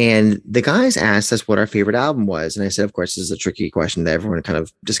 And the guys asked us what our favorite album was. And I said, of course, this is a tricky question that everyone kind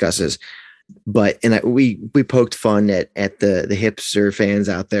of discusses. But we poked fun at the hipster fans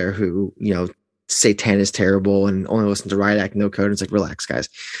out there who, say 10 is terrible and only listen to Riot Act, No Code. And it's like, relax, guys.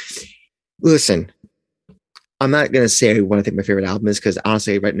 Listen, I'm not going to say what I think my favorite album is, because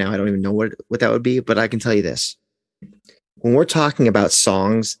honestly, right now, I don't even know what that would be. But I can tell you this. When we're talking about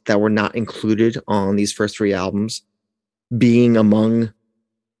songs that were not included on these first 3 albums being among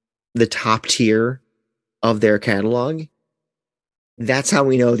the top tier of their catalog, that's how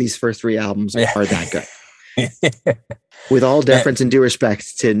we know these first 3 albums are that good. With all deference and due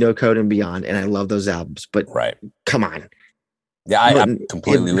respect to No Code and Beyond, and I love those albums, but come on. Yeah, I'm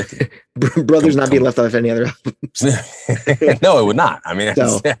completely with you. Brothers not being left off any other albums. No, it would not. I mean,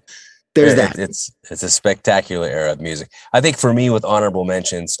 there's that. It's a spectacular era of music. I think for me, with honorable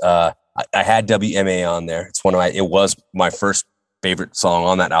mentions, I had WMA on there. It was my first favorite song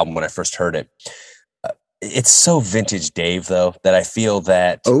on that album when I first heard it. It's so vintage Dave, though, that I feel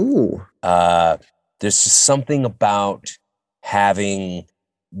that there's just something about having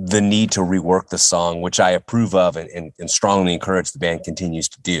the need to rework the song, which I approve of and strongly encourage the band continues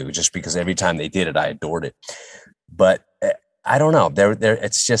to do, just because every time they did it, I adored it. But I don't know.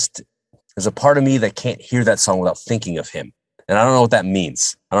 It's just, there's a part of me that can't hear that song without thinking of him. And I don't know what that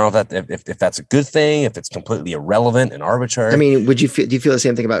means. I don't know if that's a good thing, if it's completely irrelevant and arbitrary. I mean, do you feel the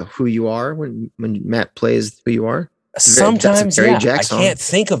same thing about Who You Are when Matt plays Who You Are? Sometimes, yeah. I can't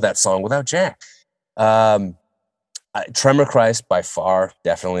think of that song without Jack. Tremor Christ, by far,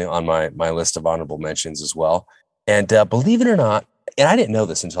 definitely on my list of honorable mentions as well. And believe it or not, and I didn't know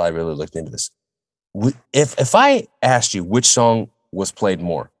this until I really looked into this. If I asked you which song was played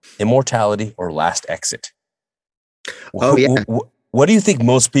more, Immortality or Last Exit? Oh, yeah. What do you think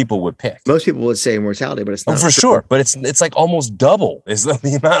most people would pick? Most people would say Immortality, but it's not. Oh, for sure. But it's like almost double is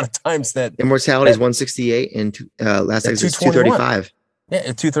the amount of times that Immortality is 168 and Last Exit is 235.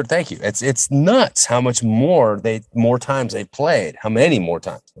 Yeah, 2/3. Thank you. It's nuts how much more times they played. How many more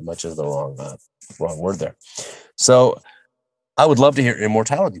times? How much is the wrong word there? So I would love to hear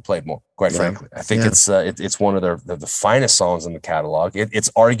Immortality played more. Quite frankly, I think it's one of the finest songs in the catalog.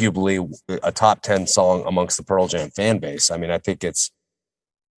 It's arguably a top 10 song amongst the Pearl Jam fan base. I mean, I think it's.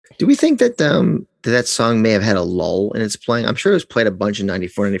 Do we think that that song may have had a lull in its playing? I'm sure it was played a bunch in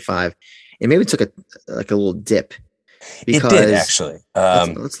 94, 95, and maybe it took a little dip. Because, it did actually.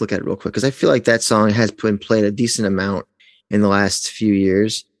 Let's look at it real quick because I feel like that song has been played a decent amount in the last few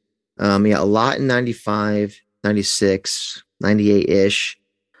years. A lot in 95, 96, 98-ish,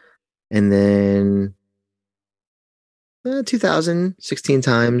 and then 2000, 16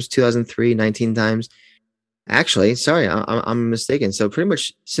 times, 2003, 19 times. Actually, sorry, I'm mistaken. So pretty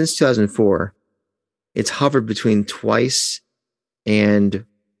much since 2004, it's hovered between twice and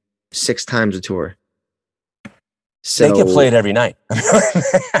 6 times a tour. So they get played every night.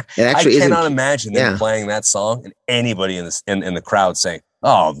 It actually I cannot imagine them playing that song and anybody in the crowd saying,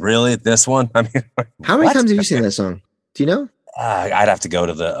 "Oh, really? This one?" I mean, how many times have you seen that song? Do you know? I'd have to go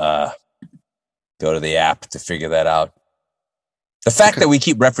to the app to figure that out. The fact that we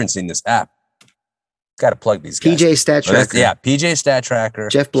keep referencing this app, got to plug these guys. PJ Stat Tracker. PJ Stat Tracker.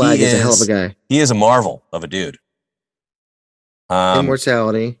 Jeff Blagg is a hell of a guy. He is a marvel of a dude.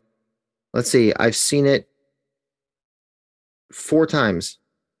 Immortality. Let's see. I've seen it 4 times.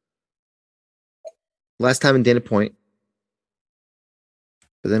 Last time in Dana Point,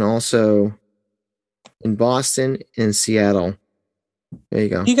 but then also in Boston and Seattle. There you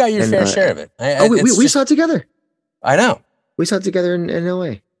go. You got your fair share of it. We saw it together. I know. We saw it together in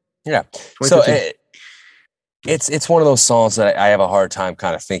LA. Yeah. So it's one of those songs that I have a hard time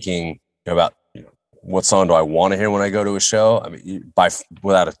kind of thinking about. What song do I want to hear when I go to a show? I mean,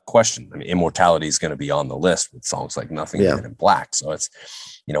 without a question, I mean, Immortality is going to be on the list with songs like Nothing Men in Black. So it's,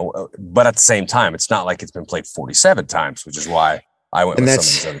 but at the same time, it's not like it's been played 47 times, which is why I went with some of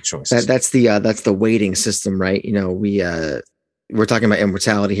these other choices. That's the weighting system, right? We're talking about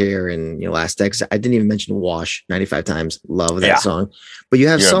Immortality here and Last Exit. I didn't even mention Wash 95 times. Love that song. But you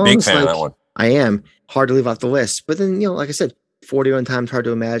have songs a big fan like of that one. I Am, hard to leave off the list. But then, like I said, 41 times, Hard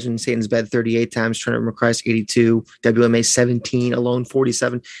to Imagine, Satan's Bed 38 times, Turn Up Christ 82, WMA 17, Alone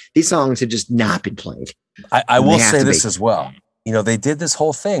 47. These songs have just not been played. I will say this as well. They did this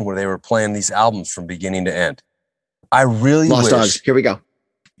whole thing where they were playing these albums from beginning to end. I really Lost wish. Dogs. Here we go.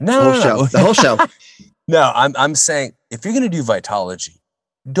 No. The whole show. No, I'm saying if you're going to do Vitalogy,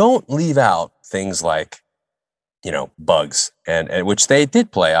 don't leave out things like, Bugs, and which they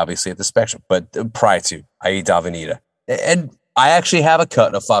did play obviously at the Spectrum, but prior to i.e. Davanita. And I actually have a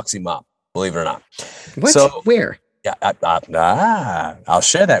cut of Foxy Mop, believe it or not. What? So, where? Yeah, I'll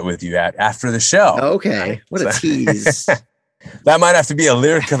share that with you after the show. Okay, what a tease. That might have to be a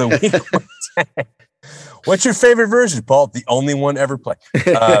lyric of the week. What's your favorite version, Paul? The only one ever played,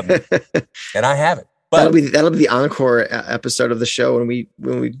 and I have it. But that'll be the encore episode of the show when we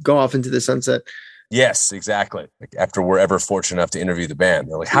go off into the sunset. Yes, exactly. Like after we're ever fortunate enough to interview the band,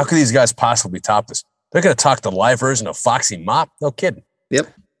 they're like, "How could these guys possibly top this?" They're going to talk the live version of Foxy Mop? No kidding. Yep.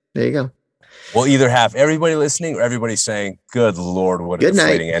 There you go. We'll either have everybody listening or everybody saying, "Good Lord, what a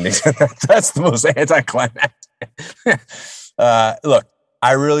deflating ending." That's the most anticlimactic. Look,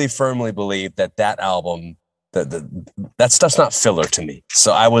 I really firmly believe that album, that stuff's not filler to me.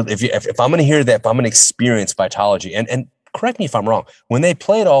 So I would, if I'm going to hear that, if I'm going to experience Vitalogy, and correct me if I'm wrong, when they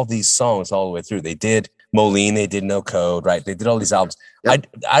played all these songs all the way through, they did Moline, they did No Code, right? They did all these albums. Yep.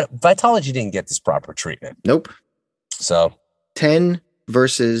 Vitalogy didn't get this proper treatment. Nope. So 10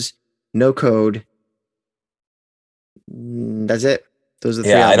 versus No Code. That's it. Those are the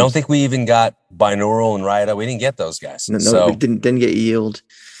 3 albums. I don't think we even got Binaural and Rida. We didn't get those guys. No, we didn't get Yield.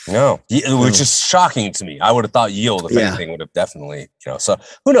 No, which is shocking to me. I would have thought Yield, if anything, would have definitely, So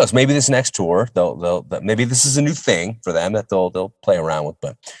who knows? Maybe this next tour, maybe this is a new thing for them that they'll play around with,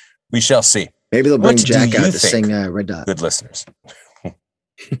 but we shall see. Maybe they'll bring Jack out to sing Red Dot. Good listeners.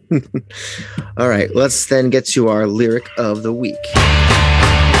 All right, let's then get to our lyric of the week.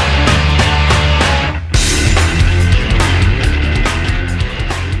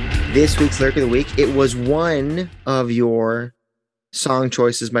 This week's lyric of the week, it was one of your song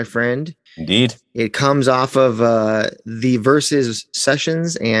choices, my friend. Indeed. It comes off of the Versus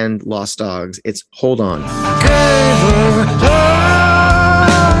Sessions and Lost Dogs. It's Hold On.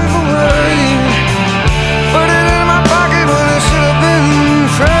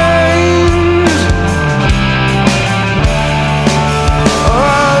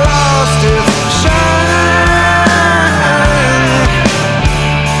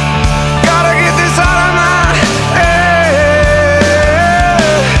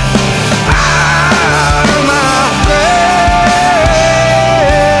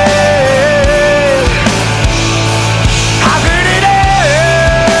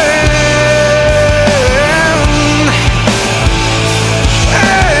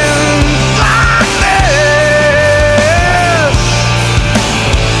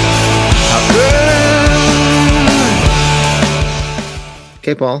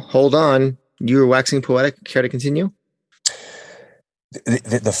 Okay, Paul, hold on. You were waxing poetic. Care to continue?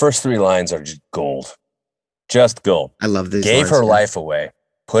 The first three lines are just gold. I love this. Gave her life away,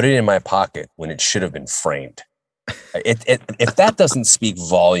 put it in my pocket when it should have been framed. If that doesn't speak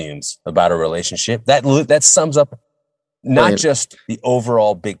volumes about a relationship, that sums up not just the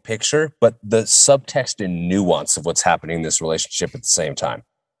overall big picture, but the subtext and nuance of what's happening in this relationship at the same time.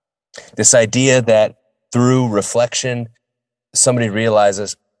 This idea that through reflection, somebody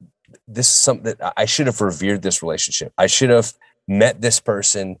realizes this is something that I should have revered this relationship. I should have met this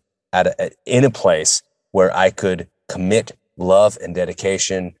person in a place where I could commit love and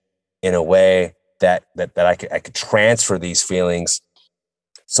dedication in a way that I could transfer these feelings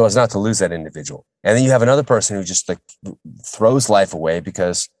so as not to lose that individual. And then you have another person who just like throws life away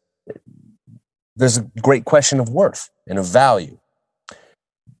because there's a great question of worth and of value.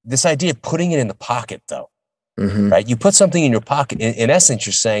 This idea of putting it in the pocket, though, right? You put something in your pocket. In essence,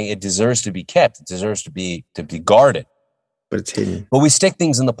 you're saying it deserves to be kept. It deserves to be guarded. But it's hidden. But we stick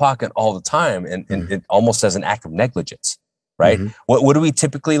things in the pocket all the time, and it almost as an act of negligence, right? What do we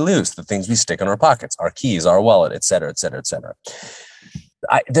typically lose? The things we stick in our pockets, our keys, our wallet, et cetera, et cetera, et cetera.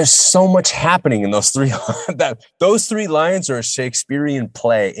 There's so much happening in those three. Those three lines are a Shakespearean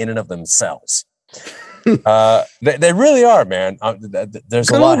play in and of themselves. They really are, man. There's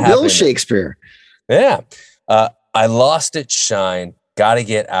a lot happening. Bill Shakespeare. Yeah. I lost its shine. Got to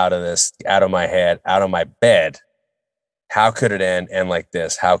get out of this, out of my head, out of my bed. How could it end? And like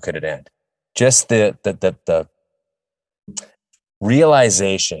this, how could it end? Just the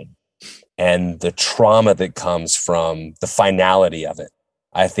realization and the trauma that comes from the finality of it,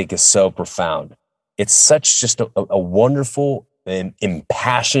 I think is so profound. It's such just a wonderful and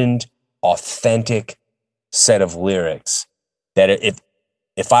impassioned, authentic set of lyrics that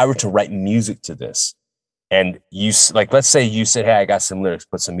if I were to write music to this and you like, let's say you said, hey, I got some lyrics,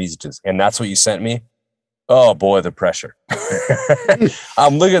 put some music to this. And that's what you sent me. Oh boy, the pressure.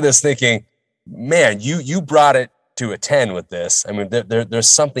 I'm looking at this thinking, man, you brought it to a 10 with this. I mean, there's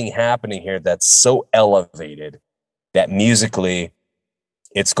something happening here that's so elevated that musically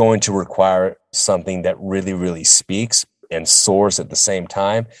it's going to require something that really, really speaks and soars at the same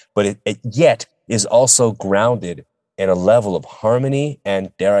time, but it yet is also grounded in a level of harmony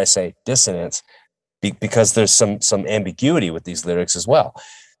and, dare I say, dissonance, because there's some ambiguity with these lyrics as well.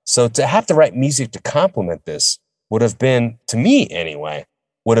 So to have to write music to complement this would have been, to me anyway,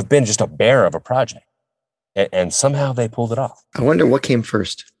 would have been just a bear of a project. And somehow they pulled it off. I wonder what came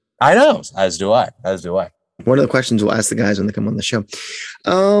first. I know, as do I. One of the questions we'll ask the guys when they come on the show.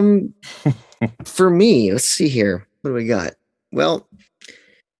 For me, let's see here. What do we got? Well,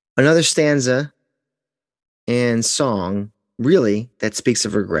 another stanza and song, really, that speaks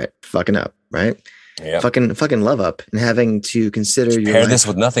of regret, fucking up, right? Yeah. Fucking love up and having to consider your pair life. This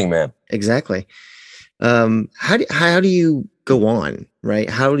with nothing, man. Exactly. How do you go on, right?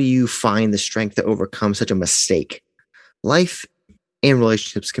 How do you find the strength to overcome such a mistake? Life and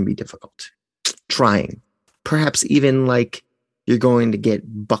relationships can be difficult. Trying. Perhaps even like you're going to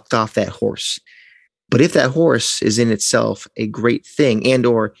get bucked off that horse. But if that horse is in itself a great thing and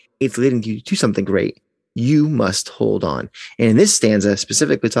or it's leading you to something great, you must hold on. And in this stanza,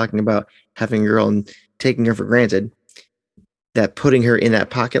 specifically talking about having a girl and taking her for granted, that putting her in that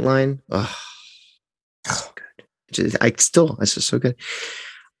pocket line, so good. It's just so good.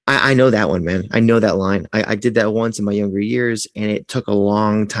 I know that one, man. I know that line. I did that once in my younger years, and it took a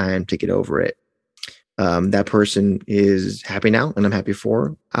long time to get over it. That person is happy now, and I'm happy for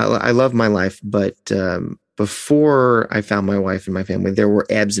her. I love my life, but before I found my wife and my family, there were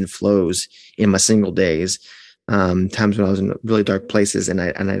ebbs and flows in my single days. Times when I was in really dark places, and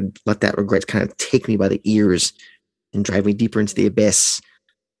I let that regret kind of take me by the ears and drive me deeper into the abyss.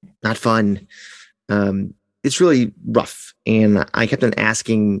 Not fun. It's really rough, and I kept on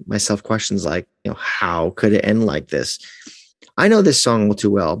asking myself questions like, how could it end like this? I know this song all too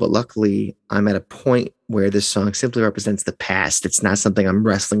well, but luckily I'm at a point where this song simply represents the past. It's not something I'm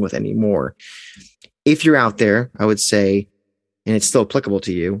wrestling with anymore. If you're out there, I would say, and it's still applicable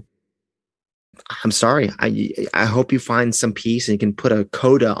to you, I'm sorry. I hope you find some peace and you can put a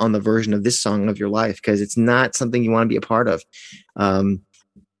coda on the version of this song of your life, because it's not something you want to be a part of.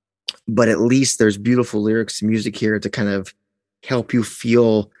 But at least there's beautiful lyrics and music here to kind of help you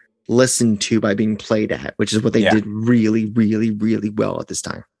feel listened to by being played at, which is what they did really, really, really well at this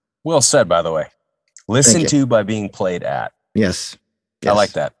time. Well said, by the way. Listen to by being played at. Yes. I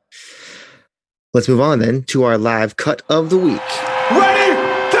like that. Let's move on then to our live cut of the week. Ready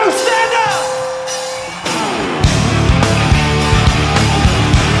to stand up!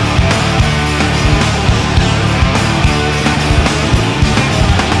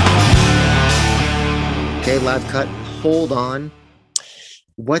 live cut. Hold on.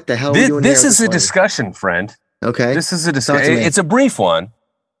 What the hell are we doing This here is a discussion, friend. Okay. This is a discussion. It's a brief one.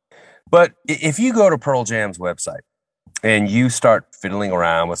 But if you go to Pearl Jam's website and you start fiddling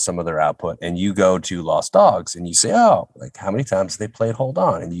around with some of their output and you go to Lost Dogs and you say, oh, like how many times they played Hold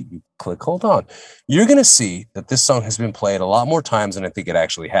On? And you click Hold On. You're going to see that this song has been played a lot more times than I think it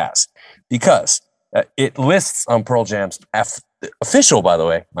actually has, because it lists on Pearl Jam's official, by the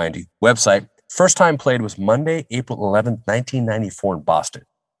way, mind you, website. First time played was Monday, April 11th, 1994 in Boston.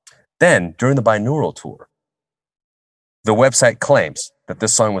 Then during the binaural tour, the website claims that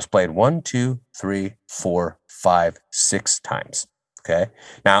this song was played 1, 2, 3, 4, 5, 6 times. Okay.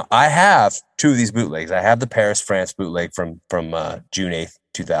 Now I have 2 of these bootlegs. I have the Paris, France bootleg from June 8th,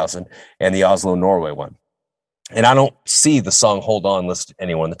 2000, and the Oslo, Norway one. And I don't see the song Hold On listed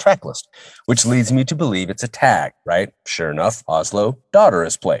anywhere on the track list, which leads me to believe it's a tag, right? Sure enough, Oslo, Daughter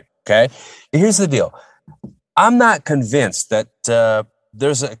is played. Okay. Here's the deal. I'm not convinced that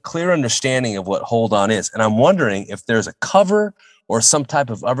there's a clear understanding of what Hold On is. And I'm wondering if there's a cover or some type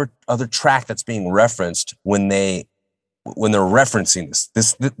of other track that's being referenced when they're referencing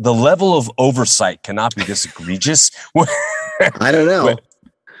this. The level of oversight cannot be this egregious. I don't know.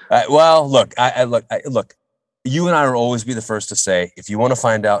 Well, look, look. You and I will always be the first to say, if you want to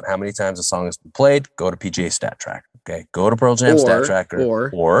find out how many times a song has been played, go to PGA Stat Tracker. Okay, go to Pearl Jam Stat Tracker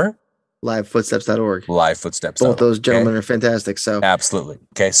or livefootsteps.org. Livefootsteps.org. Both those gentlemen are fantastic. So absolutely.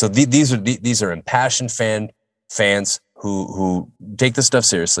 Okay, so these are impassioned fans who take this stuff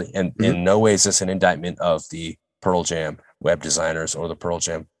seriously, and in no way is this an indictment of the Pearl Jam web designers or the Pearl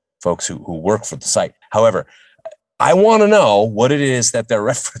Jam folks who work for the site. However, I want to know what it is that they're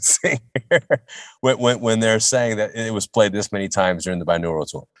referencing here when they're saying that it was played this many times during the binaural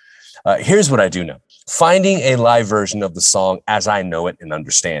tour. Here's what I do know. Finding a live version of the song as I know it and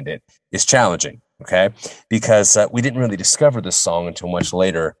understand it is challenging, okay? Because we didn't really discover this song until much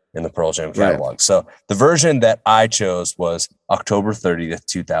later in the Pearl Jam catalog. Right. So the version that I chose was October 30th,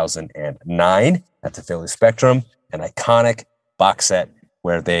 2009 at the Philly Spectrum, an iconic box set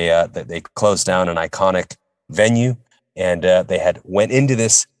where they closed down an iconic venue, and they had went into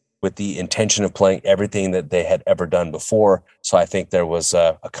this with the intention of playing everything that they had ever done before. So I think there was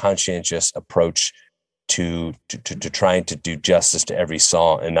a conscientious approach to trying to do justice to every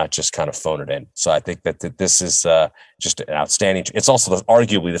song and not just kind of phone it in. So I think that this is just an outstanding. It's also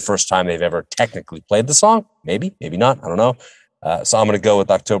arguably the first time they've ever technically played the song. Maybe not. I don't know. So I'm going to go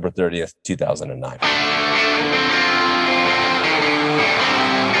with October 30th, 2009.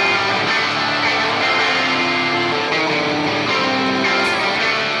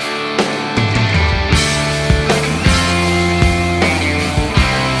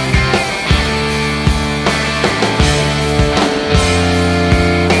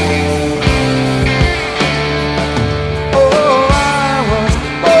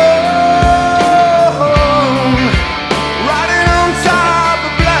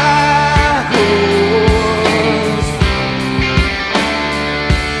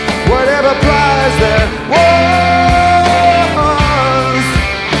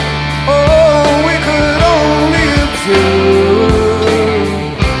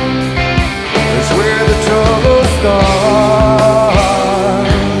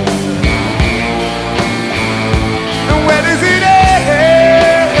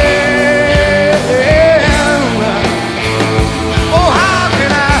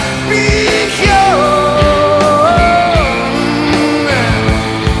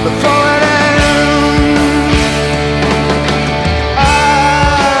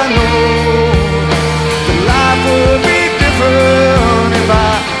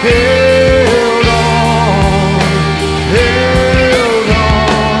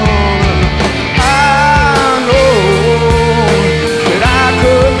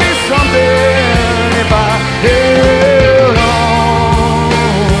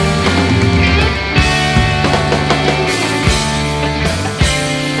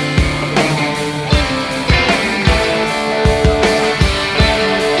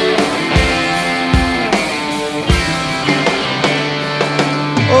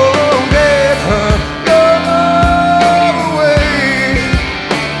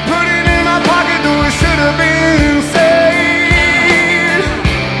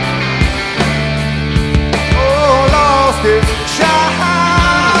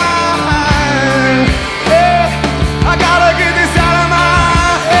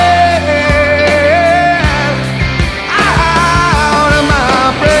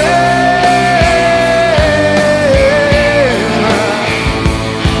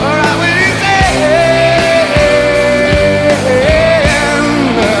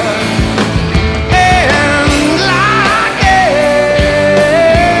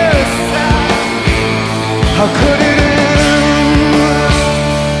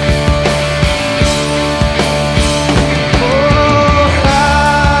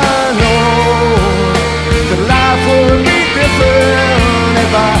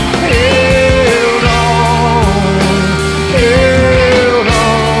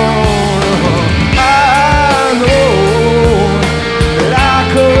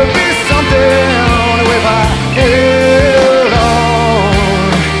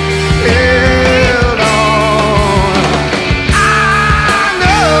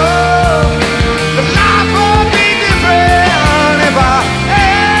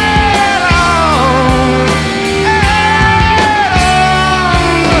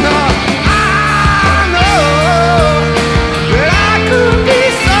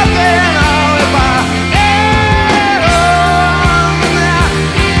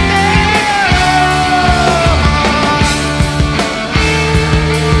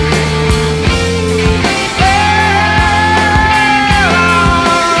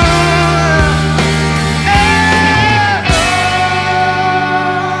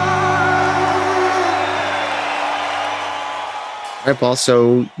 right, Paul.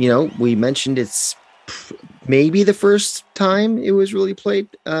 So, we mentioned it's maybe the first time it was really played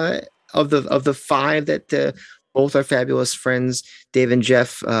of the five that both our fabulous friends, Dave and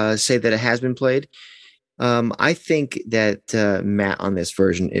Jeff, say that it has been played. I think that Matt on this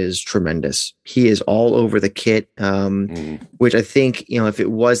version is tremendous. He is all over the kit, which I think, if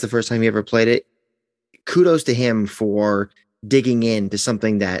it was the first time he ever played it, kudos to him for digging into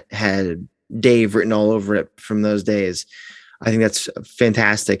something that had Dave written all over it from those days. I think that's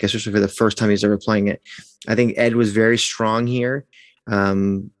fantastic, especially for the first time he's ever playing it. I think Ed was very strong here.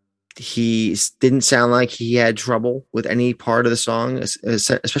 He didn't sound like he had trouble with any part of the song,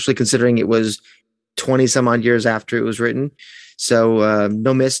 especially considering it was 20 some odd years after it was written. So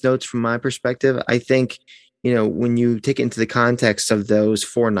no missed notes from my perspective. I think, when you take it into the context of those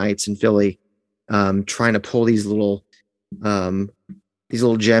 4 nights in Philly, trying to pull these little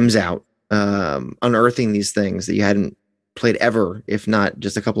gems out, unearthing these things that you hadn't played ever, if not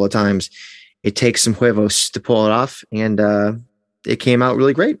just a couple of times, it takes some huevos to pull it off. And it came out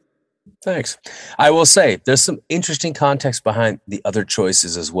really great. Thanks. I will say there's some interesting context behind the other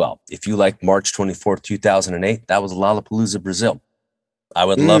choices as well. If you like March 24th, 2008, that was Lollapalooza, Brazil. I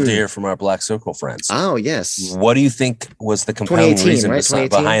would love to hear from our Black Circle friends. Oh, yes. What do you think was the compelling reason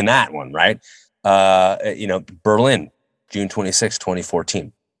behind that one, right? Berlin, June 26,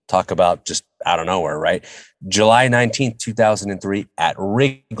 2014. Talk about just out of nowhere, right? July 19th, 2003 at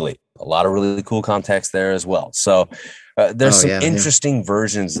Wrigley. A lot of really cool context there as well. So there's some interesting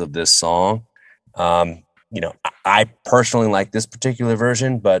versions of this song. I personally like this particular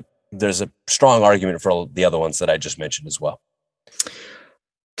version, but there's a strong argument for the other ones that I just mentioned as well.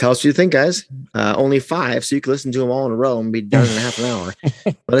 Tell us what you think, guys. Only 5, so you can listen to them all in a row and be done in half an hour.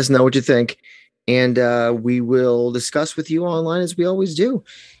 Let us know what you think. And we will discuss with you online as we always do.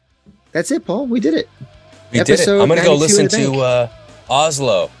 That's it, Paul. We did it. We did it. I'm going to go listen to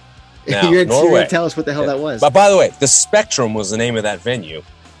Oslo. Now, You're Norway. going to tell us what the hell that was. But by the way, the Spectrum was the name of that venue.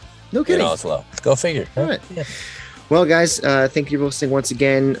 No kidding. In Oslo. Go figure. All right. Yeah. Well, guys, thank you for listening once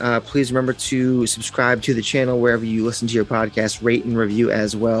again. Please remember to subscribe to the channel wherever you listen to your podcast, rate and review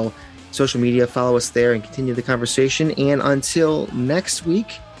as well. Social media, follow us there and continue the conversation. And until next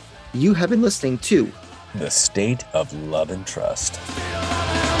week, you have been listening to The State of Love and Trust.